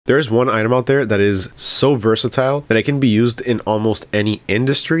There's one item out there that is so versatile that it can be used in almost any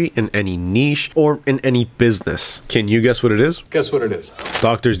industry, in any niche, or in any business. Can you guess what it is? Guess what it is?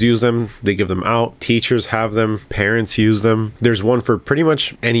 Doctors use them, they give them out, teachers have them, parents use them. There's one for pretty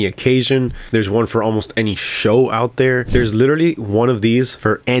much any occasion. There's one for almost any show out there. There's literally one of these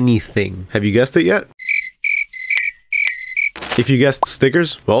for anything. Have you guessed it yet? If you guessed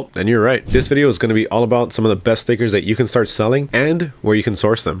stickers, well, then you're right. This video is going to be all about some of the best stickers that you can start selling and where you can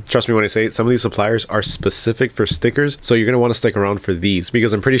source them. Trust me when I say it, some of these suppliers are specific for stickers, so you're going to want to stick around for these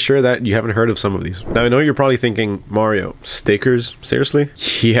because I'm pretty sure that you haven't heard of some of these. Now, I know you're probably thinking, Mario, stickers? Seriously?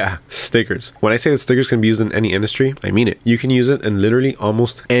 Yeah, stickers. When I say that stickers can be used in any industry, I mean it. You can use it in literally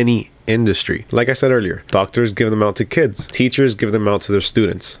almost any industry. Like I said earlier, doctors give them out to kids, teachers give them out to their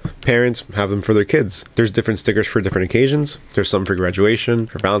students, parents have them for their kids. There's different stickers for different occasions. There's some for graduation,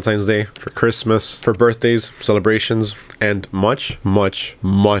 for Valentine's Day, for Christmas, for birthdays, celebrations, and much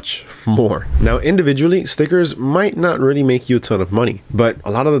more. Now, individually, stickers might not really make you a ton of money, but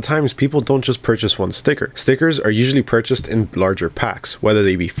a lot of the times people don't just purchase one sticker. Stickers are usually purchased in larger packs, whether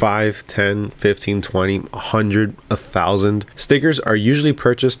they be 5, 10, 15, 20, 100, 1,000. Stickers are usually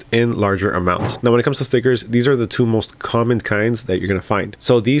purchased in larger amounts. Now, when it comes to stickers, these are the two most common kinds that you're going to find.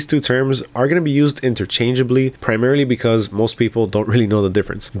 So these two terms are going to be used interchangeably, primarily because most people don't really know the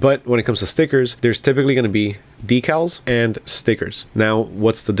difference. But when it comes to stickers, there's typically going to be decals and stickers. Now,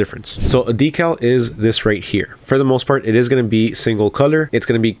 what's the difference? So a decal is this right here. For the most part, it is going to be single color. It's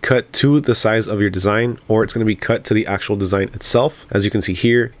going to be cut to the size of your design, or it's going to be cut to the actual design itself. As you can see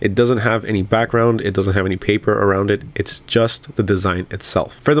here, it doesn't have any background. It doesn't have any paper around it. It's just the design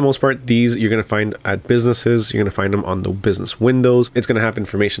itself. For the most part, these you're going to find at businesses. You're going to find them on the business windows. It's going to have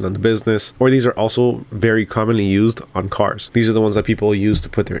information on the business, or these are also very commonly used on cars. These are the ones that people use to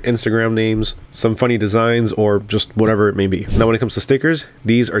put their Instagram names, some funny designs, or just whatever it may be. Now, when it comes to stickers,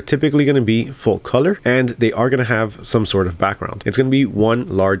 these are typically going to be full color and they are going to have some sort of background. It's going to be one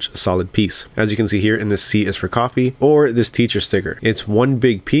large solid piece. As you can see here in this C is for coffee, or this teacher sticker. It's one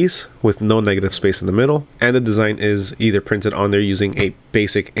big piece with no negative space in the middle, and the design is either printed on there using a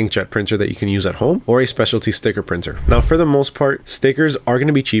basic inkjet printer that you can use at home, or a specialty sticker printer. Now, for the most part, stickers are going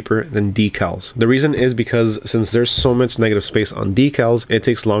to be cheaper than decals. The reason is because since there's so much negative space on decals, it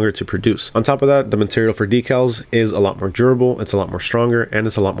takes longer to produce. On top of that, the material for decals is a lot more durable, it's a lot more stronger, and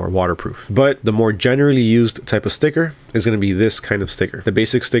it's a lot more waterproof. But the more generally used type of sticker is going to be this kind of sticker, the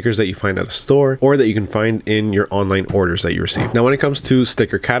basic stickers that you find at a store or that you can find in your online orders that you receive. Now, when it comes to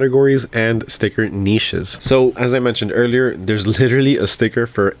sticker categories and sticker niches, so as I mentioned earlier, there's literally a sticker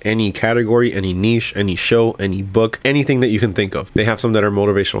for any category, any niche, any show, any book, anything that you can think of. They have some that are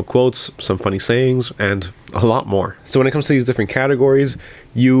motivational quotes, some funny sayings, and a lot more. So when it comes to these different categories,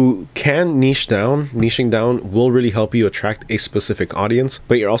 you can niche down. Niching down will really help you attract a specific audience,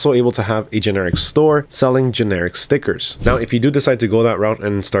 but you're also able to have a generic store selling generic stickers. Now, if you do decide to go that route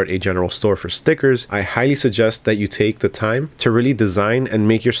and start a general store for stickers, I highly suggest that you take the time to really design and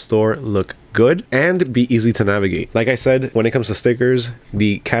make your store look good and be easy to navigate. Like I said, when it comes to stickers,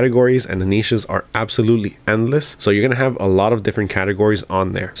 the categories and the niches are absolutely endless. So you're going to have a lot of different categories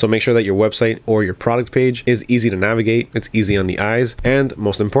on there. So make sure that your website or your product page is easy to navigate, it's easy on the eyes, and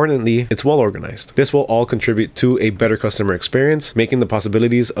most importantly, it's well organized. This will all contribute to a better customer experience, making the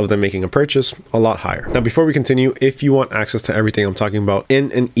possibilities of them making a purchase a lot higher. Now, before we continue, if you want access to everything I'm talking about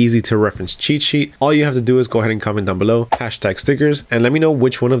in an easy to reference cheat sheet, all you have to do is go ahead and comment down below, #stickers, and let me know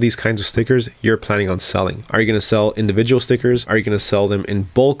which one of these kinds of stickers you're planning on selling. Are you going to sell individual stickers? Are you going to sell them in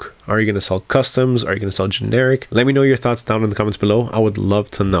bulk? Are you going to sell customs? Are you going to sell generic? Let me know your thoughts down in the comments below. I would love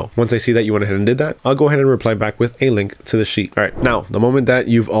to know. Once I see that you went ahead and did that, I'll go ahead and reply back with a link to the sheet. All right, now the moment that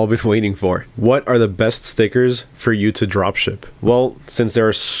you've all been waiting for. What are the best stickers for you to dropship? Well, since there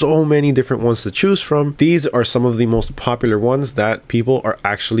are so many different ones to choose from, these are some of the most popular ones that people are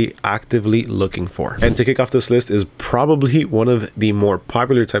actually actively looking for. And to kick off this list is probably one of the more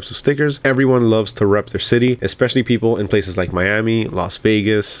popular types of stickers. Everyone loves to rep their city, especially people in places like Miami, Las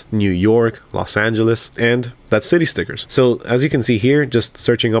Vegas, New York, Los Angeles, and that's city stickers. So as you can see here, just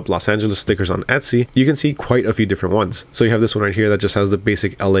searching up Los Angeles stickers on Etsy, you can see quite a few different ones. So you have this one right here that just has the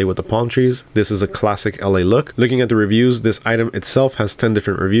basic LA with the palm trees. This is a classic LA look. Looking at the reviews, this item itself has 10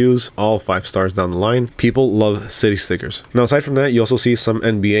 different reviews, all 5 stars down the line. People love city stickers. Now, aside from that, you also see some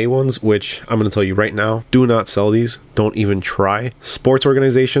NBA ones, which I'm going to tell you right now, do not sell these. Don't even try. Sports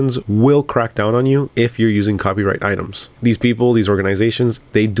organizations will crack down on you if you're using copyright items. These people, these organizations,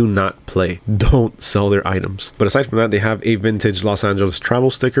 they do not play. Don't sell their items. But aside from that, they have a vintage Los Angeles travel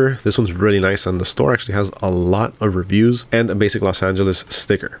sticker. This one's really nice, and the store actually has a lot of reviews, and a basic Los Angeles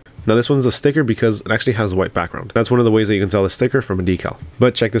sticker. Now this one's a sticker because it actually has a white background. That's one of the ways that you can tell a sticker from a decal.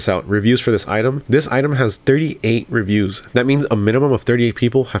 But check this out, reviews for this item. This item has 38 reviews. That means a minimum of 38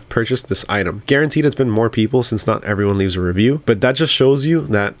 people have purchased this item. Guaranteed it's been more people since not everyone leaves a review, but that just shows you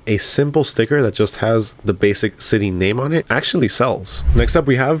that a simple sticker that just has the basic city name on it actually sells. Next up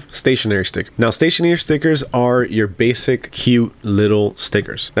we have stationery sticker. Now stationery stickers are your basic cute little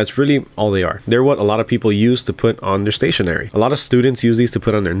stickers. That's really all they are. They're what a lot of people use to put on their stationery. A lot of students use these to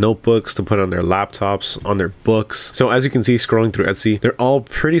put on their notebooks, to put on their laptops, on their books. So as you can see scrolling through Etsy, they're all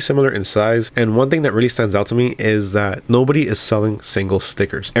pretty similar in size. And one thing that really stands out to me is that nobody is selling single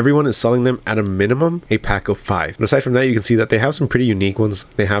stickers. Everyone is selling them at a minimum a pack of 5. But aside from that, you can see that they have some pretty unique ones.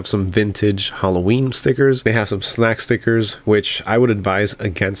 They have some vintage Halloween stickers. They have some snack stickers, which I would advise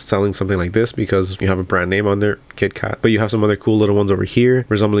against selling something like this because you have a brand name on there, Kit Kat. But you have some other cool little ones over here,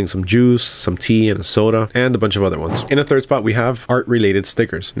 resembling some juice, some tea and a soda, and a bunch of other ones. In a third spot, we have art related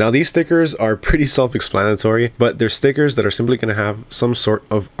stickers. Now these stickers are pretty self-explanatory, but they're stickers that are simply going to have some sort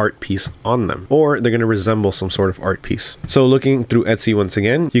of art piece on them, or they're going to resemble some sort of art piece. So looking through Etsy once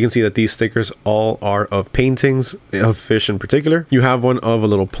again, you can see that these stickers all are of paintings of fish in particular. You have one of a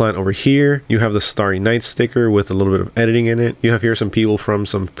little plant over here. You have the Starry Night sticker with a little bit of editing in it. You have here some people from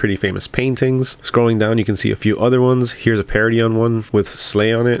some pretty famous paintings. Scrolling down, you can see a few other ones. Here's a parody on one with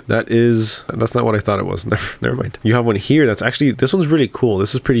sleigh on it. That's not what I thought it was. Never mind. You have one here that's actually, this one's really cool.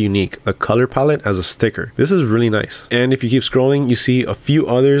 This is pretty unique. A color palette as a sticker. This is really nice. And if you keep scrolling, you see a few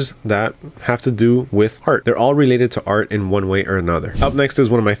others that have to do with art. They're all related to art in one way or another. Up next is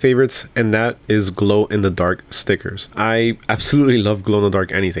one of my favorites, and that is glow in the dark stickers. I absolutely love glow in the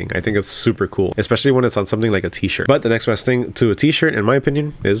dark anything. I think it's super cool, especially when it's on something like a t-shirt. But the next best thing to a t-shirt, in my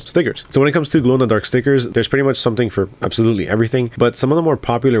opinion, is stickers. So when it comes to glow in the dark stickers, there's pretty much something for absolutely everything. But some of the more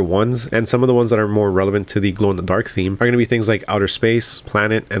popular ones, and some of the ones that are more relevant to the glow in the dark theme, are going to be things like outer space,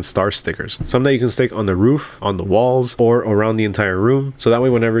 planet, and star stickers. Some that you can stick on the roof, on the walls, or around the entire room. So that way,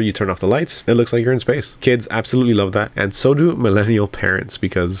 whenever you turn off the lights, it looks like you're in space. Kids absolutely love that. And so do millennial parents,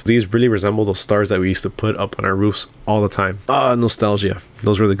 because these really resemble those stars that we used to put up on our roofs all the time. Ah, nostalgia.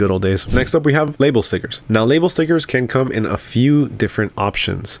 Those were the good old days. Next up, we have label stickers. Now, label stickers can come in a few different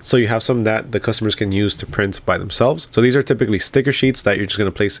options. So you have some that the customers can use to print by themselves. So these are typically sticker sheets that you're just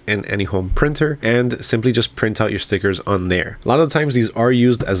going to place in any home printer and simply just print out your stickers on there. A lot of the times these are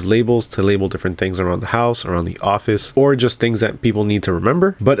used as labels to label different things around the house, around the office, or just things that people need to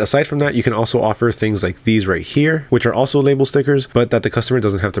remember. But aside from that, you can also offer things like these right here, which are also label stickers, but that the customer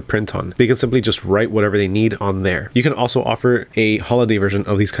doesn't have to print on. They can simply just write whatever they need on there. You can also offer a holiday version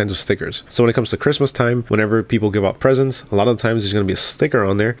of these kinds of stickers. So when it comes to Christmas time, whenever people give out presents, a lot of the times there's going to be a sticker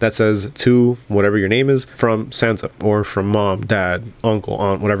on there that says to whatever your name is from Santa or from mom, dad, uncle,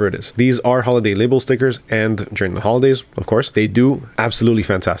 aunt, whatever it is. These are holiday label stickers, and during the holidays, of course, they do absolutely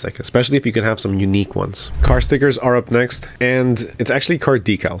fantastic, especially if you can have some unique ones. Car stickers are up next, and it's actually car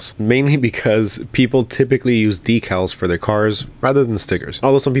decals, mainly because people typically use decals for their cars rather than stickers.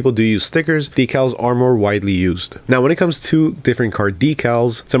 Although some people do use stickers, decals are more widely used. Now, when it comes to different car decals,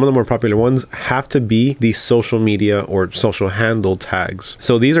 some of the more popular ones have to be the social media or social handle tags.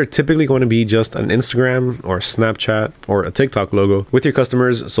 So these are typically going to be just an Instagram or Snapchat or a TikTok logo with your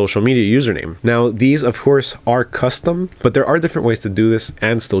customer's social media username. Now, these of course are custom, but there are different ways to do this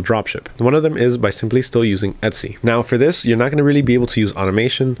and still dropship. One of them is by simply still using Etsy. Now for this, you're not going to really be able to use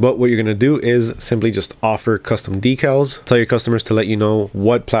automation, but what you're going to do is simply just offer custom decals, tell your customers to let you know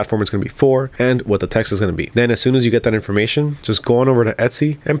what platform it's going to be for and what the text is going to be. Then as soon as you get that information, just go on over to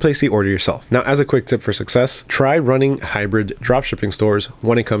Etsy and place the order yourself. Now, as a quick tip for success, try running hybrid dropshipping stores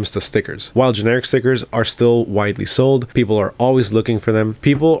when it comes to stickers. While generic stickers are still widely sold, people are always looking for them.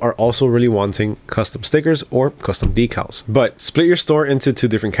 People are also really wanting custom stickers or custom decals. But split your store into two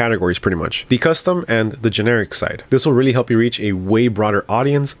different categories pretty much, the custom and the generic side. This will really help you reach a way broader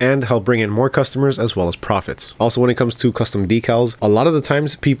audience and help bring in more customers as well as profits. Also, when it comes to custom decals, a lot of the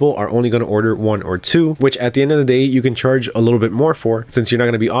times people are only going to order one or two, which at the end of the day, you can charge a little bit more for, since you're not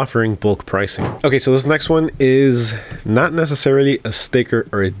going to be offering bulk pricing. Okay, so this next one is not necessarily a sticker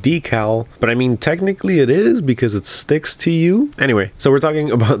or a decal, but I mean, technically it is because it sticks to you. Anyway, so we're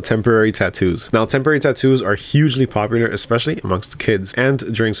talking about temporary tattoos. Now, temporary tattoos are hugely popular, especially amongst kids and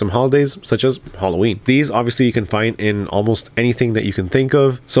during some holidays such as Halloween. These obviously you can find in almost anything that you can think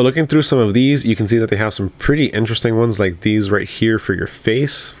of. So looking through some of these, you can see that they have some pretty interesting ones like these right here for your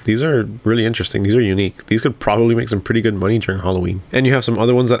face. These are really interesting. These are unique. These could probably make some pretty good money during Halloween. And you have some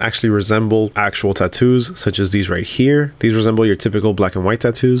other ones that actually resemble actual tattoos, such as these right here. These resemble your typical black and white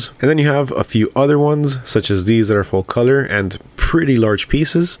tattoos. And then you have a few other ones, such as these that are full color and pretty large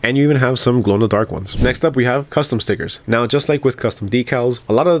pieces. And you even have some glow in the dark ones. Next up, we have custom stickers. Now, just like with custom decals,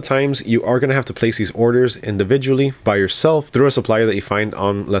 a lot of the times you are going to have to place these orders individually by yourself through a supplier that you find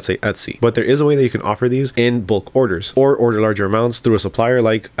on, let's say, Etsy. But there is a way that you can offer these in bulk orders or order larger amounts through a supplier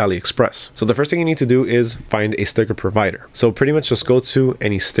like AliExpress. So the first thing you need to do is find a sticker provider. So pretty much just go to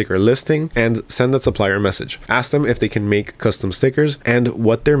any sticker listing and send that supplier a message. Ask them if they can make custom stickers and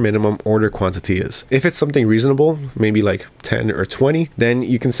what their minimum order quantity is. If it's something reasonable, maybe like 10 or 20, then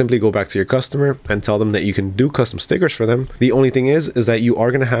you can simply go back to your customer and tell them that you can do custom stickers for them. The only thing is that you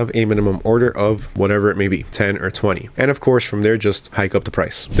are going to have a minimum order of whatever it may be, 10 or 20. And of course, from there, just hike up the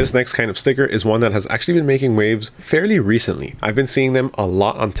price. This next kind of sticker is one that has actually been making waves fairly recently. I've been seeing them a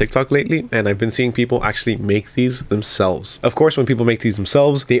lot on TikTok lately, and I've been seeing people actually make these themselves. Of course, when people make these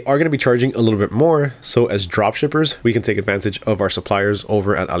themselves, they are going to be charging a little bit more. So as drop shippers, we can take advantage of our suppliers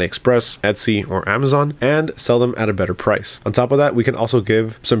over at AliExpress, Etsy, or Amazon and sell them at a better price. On top of that, we can also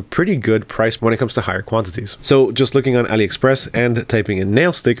give some pretty good price when it comes to higher quantities. So just looking on AliExpress and typing in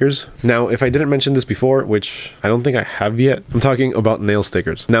nail stickers. Now, if I didn't mention this before, which I don't think I have yet, I'm talking about nail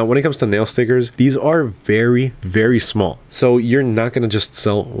stickers. Now, when it comes to nail stickers, these are very, very small. So you're not going to just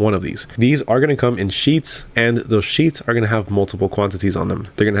sell one of these. These are going to come in sheets, and those sheets are going to have multiple quantities on them.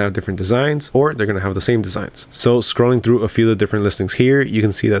 They're going to have different designs, or they're going to have the same designs. So scrolling through a few of the different listings here, you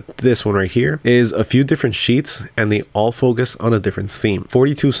can see that this one right here is a few different sheets, and they all focus on a different theme.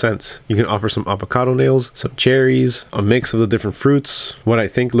 42 cents. You can offer some avocado nails, some cherries, a mix of the different fruits, what I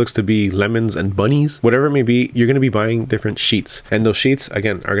think looks to be lemons and bunnies. Whatever it may be, you're going to be buying different sheets. And those sheets,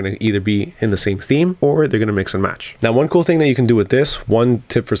 again, are going to either be in the same theme or they're going to mix and match. Now, one cool thing that you can do with this, one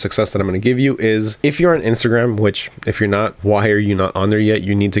tip for success that I'm going to give you is if you're on Instagram, which if you're not, why are you not on there yet?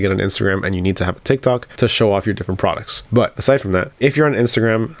 You need to get on Instagram and you need to have a TikTok to show off your different products. But aside from that, if you're on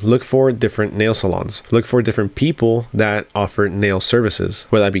Instagram, look for different nail salons. Look for different people that offer nail services,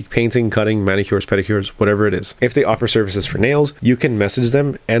 whether that be painting, cutting, manicures, pedicures, whatever it is. If they offer services for nails, you can message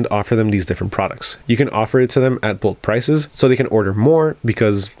them and offer them these different products. You can offer it to them at bulk prices so they can order more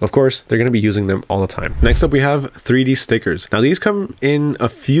because, of course, they're going to be using them all the time. Next up, we have 3D stickers. Now, these come in a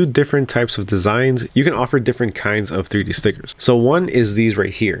few different types of designs. You can offer different kinds of 3D stickers. So one is these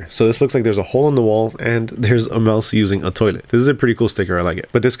right here. So this looks like there's a hole in the wall and there's a mouse using a toilet. This is a pretty cool sticker. I like it.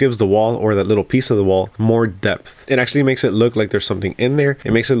 But this gives the wall or that little piece of the wall more depth. It actually makes it look like there's something in there.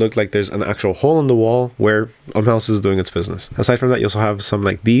 It makes it look like there's an actual hole in the wall where a mouse is doing its business. Aside from that, you also have some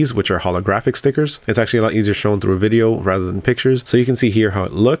like these, which are holographic stickers. It's actually a lot easier shown through a video rather than pictures. So you can see here how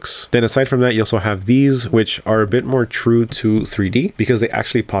it looks. Then aside from that, you also have these, which are a bit more true to 3D because they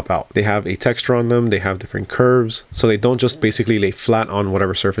actually pop out. They have a texture on them. They have different curves. So they don't just basically lay flat on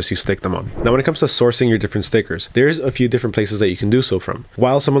whatever surface you stick them on. Now, when it comes to sourcing your different stickers, there's a few different places that you can do so from.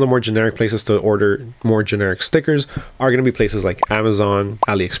 While some of the more generic places to order more generic stickers are going to be places like Amazon,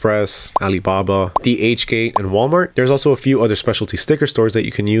 AliExpress, Alibaba, DHgate, and Walmart, there's also a few other specialty sticker stores that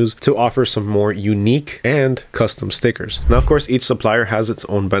you can use to offer some more unique and custom stickers. Now, of course, each supplier has its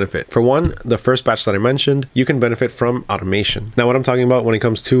own benefit. For one, the first batch that I mentioned, you can benefit from automation. Now, what I'm talking about when it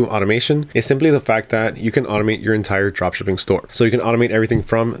comes to automation is simply the fact that you can automate your entire dropshipping store. So you can automate everything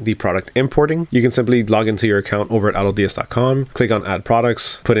from the product importing. You can simply log into your account over at autods.com, click on add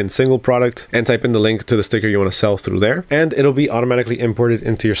products, put in single product, and type in the link to the sticker you want to sell through there, and it'll be automatically imported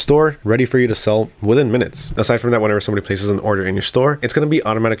into your store, ready for you to sell within minutes. Aside from that, whenever somebody places an order in your store, it's going to be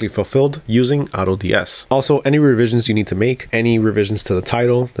automatically fulfilled using AutoDS. Also, any revisions you need to make, any revisions to the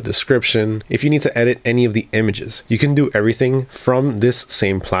title, the description, if you need to edit any of the images, you can do everything from this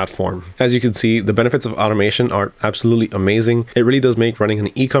same platform. As you can see, the benefits of automation are absolutely amazing. It really does make running an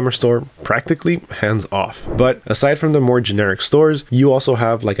e-commerce store practically hands off. But aside from the more generic stores, you also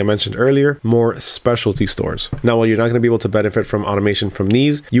have, like I mentioned earlier, more specialty stores. Now, while you're not going to be able to benefit from automation from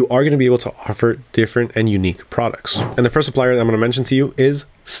these, you are going to be able to offer different and unique products. And the first supplier that I'm going to mention to you is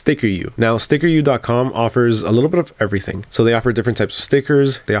StickerU. Now, StickerU.com offers a little bit of everything. So they offer different types of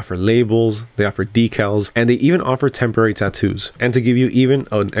stickers, they offer labels, they offer decals, and they even offer temporary tattoos. And to give you even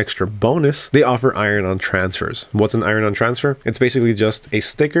an extra bonus, they offer iron-on transfers. What's an iron-on transfer? It's basically just a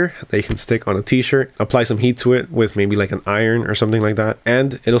sticker that you can stick on a t-shirt, apply some heat to it with maybe like an iron or something like that,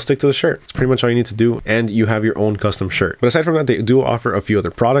 and it'll stick to the shirt. It's pretty much all you need to do, and you have your own custom shirt. But aside from that, they do offer a few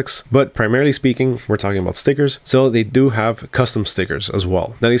other products, but primarily speaking, we're talking about stickers. So they do have custom stickers as well.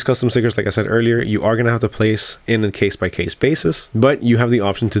 Now, these custom stickers, like I said earlier, you are going to have to place in a case-by-case basis, but you have the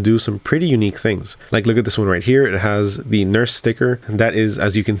option to do some pretty unique things. Like, look at this one right here. It has the nurse sticker that is,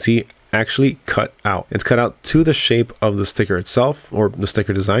 as you can see, actually cut out. It's cut out to the shape of the sticker itself or the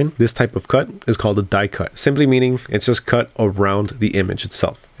sticker design. This type of cut is called a die cut, simply meaning it's just cut around the image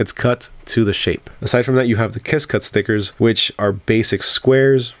itself. It's cut to the shape. Aside from that, you have the kiss cut stickers, which are basic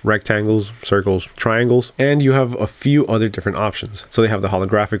squares, rectangles, circles, triangles, and you have a few other different options. So they have the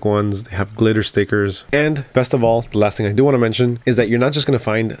holographic ones, they have glitter stickers, and best of all, the last thing I do want to mention is that you're not just going to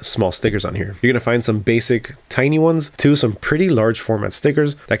find small stickers on here. You're going to find some basic tiny ones to some pretty large format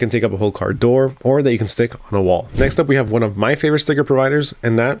stickers that can take up a whole car door or that you can stick on a wall. Next up, we have one of my favorite sticker providers,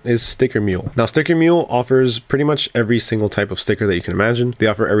 and that is Sticker Mule. Now, Sticker Mule offers pretty much every single type of sticker that you can imagine. They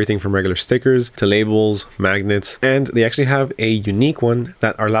offer everything from regular stickers to labels, magnets, and they actually have a unique one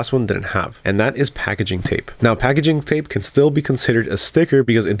that our last one didn't have, and that is packaging tape. Now, packaging tape can still be considered a sticker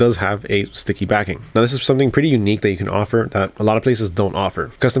because it does have a sticky backing. Now, this is something pretty unique that you can offer that a lot of places don't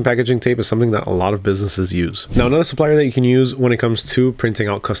offer. Custom packaging tape is something that a lot of businesses use. Now, another supplier that you can use when it comes to printing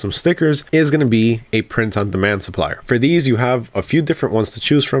out custom stickers is going to be a print-on-demand supplier. For these, you have a few different ones to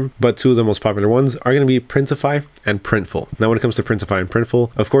choose from, but two of the most popular ones are going to be Printify and Printful. Now, when it comes to Printify and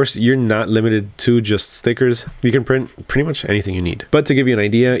Printful, of course, you're not limited to just stickers. You can print pretty much anything you need. But to give you an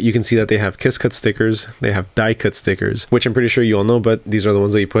idea, you can see that they have kiss cut stickers, they have die cut stickers, which I'm pretty sure you all know, but these are the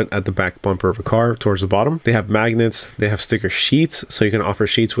ones that you put at the back bumper of a car towards the bottom. They have magnets, they have sticker sheets, so you can offer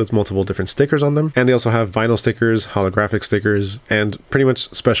sheets with multiple different stickers on them. And they also have vinyl stickers, holographic stickers, and pretty much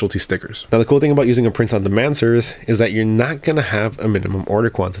specialty stickers. Now, the cool thing about using a print-on-demand service is that you're not gonna have a minimum order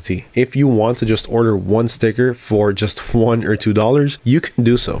quantity. If you want to just order one sticker for just $1 or $2, you can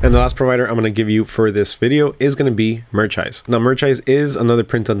do so. And the last provider I'm going to give you for this video is going to be Merchize. Now, Merchize is another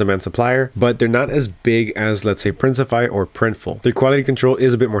print-on-demand supplier, but they're not as big as, let's say, Printify or Printful. Their quality control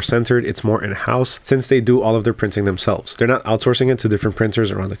is a bit more centered. It's more in-house since they do all of their printing themselves. They're not outsourcing it to different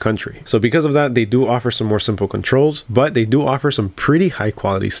printers around the country. So because of that, they do offer some more simple controls, but they do offer some pretty high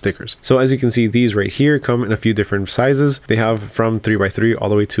quality stickers. So as you can see, these right here come in a few different sizes. They have from 3x3 all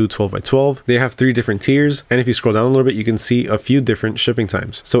the way to 12x12. They have 3 different tiers. And if you scroll down a little bit, you can see a few different shipping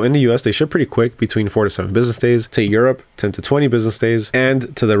times. So in the US, they ship pretty quick, between 4 to 7 business days. To Europe, 10 to 20 business days.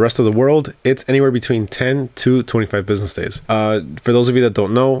 And to the rest of the world, it's anywhere between 10 to 25 business days. For those of you that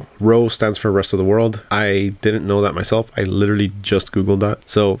don't know, ROW stands for rest of the world. I didn't know that myself. I literally just Googled that.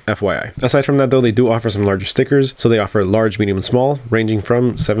 So FYI. Aside from that though, they do offer some larger stickers. So they offer large, medium, and small, ranging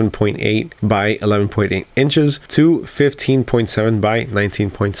from 7.8 by 11.8 inches to 15.7 by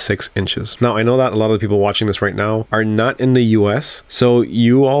 19.6 inches. Now, I know that a lot of the people watching this right now are not in the US, so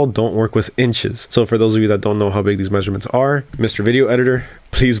you all don't work with inches. So for those of you that don't know how big these measurements are, Mr. Video Editor,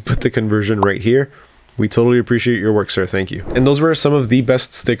 please put the conversion right here. We totally appreciate your work, sir. Thank you. And those were some of the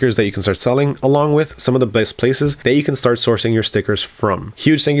best stickers that you can start selling, along with some of the best places that you can start sourcing your stickers from.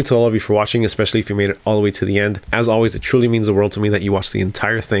 Huge thank you to all of you for watching, especially if you made it all the way to the end. As always, it truly means the world to me that you watched the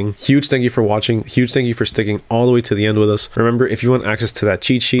entire thing. Huge thank you for watching. Huge thank you for sticking all the way to the end with us. Remember, if you want access to that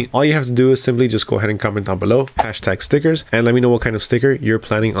cheat sheet, all you have to do is simply just go ahead and comment down below, #stickers, and let me know what kind of sticker you're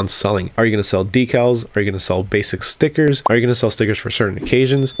planning on selling. Are you going to sell decals? Are you going to sell basic stickers? Are you going to sell stickers for certain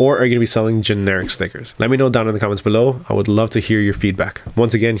occasions? Or are you going to be selling generic stickers? Let me know down in the comments below. I would love to hear your feedback.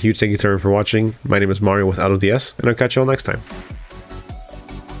 Once again, huge thank you to everyone for watching. My name is Mario with Out of the S, and I'll catch you all next time.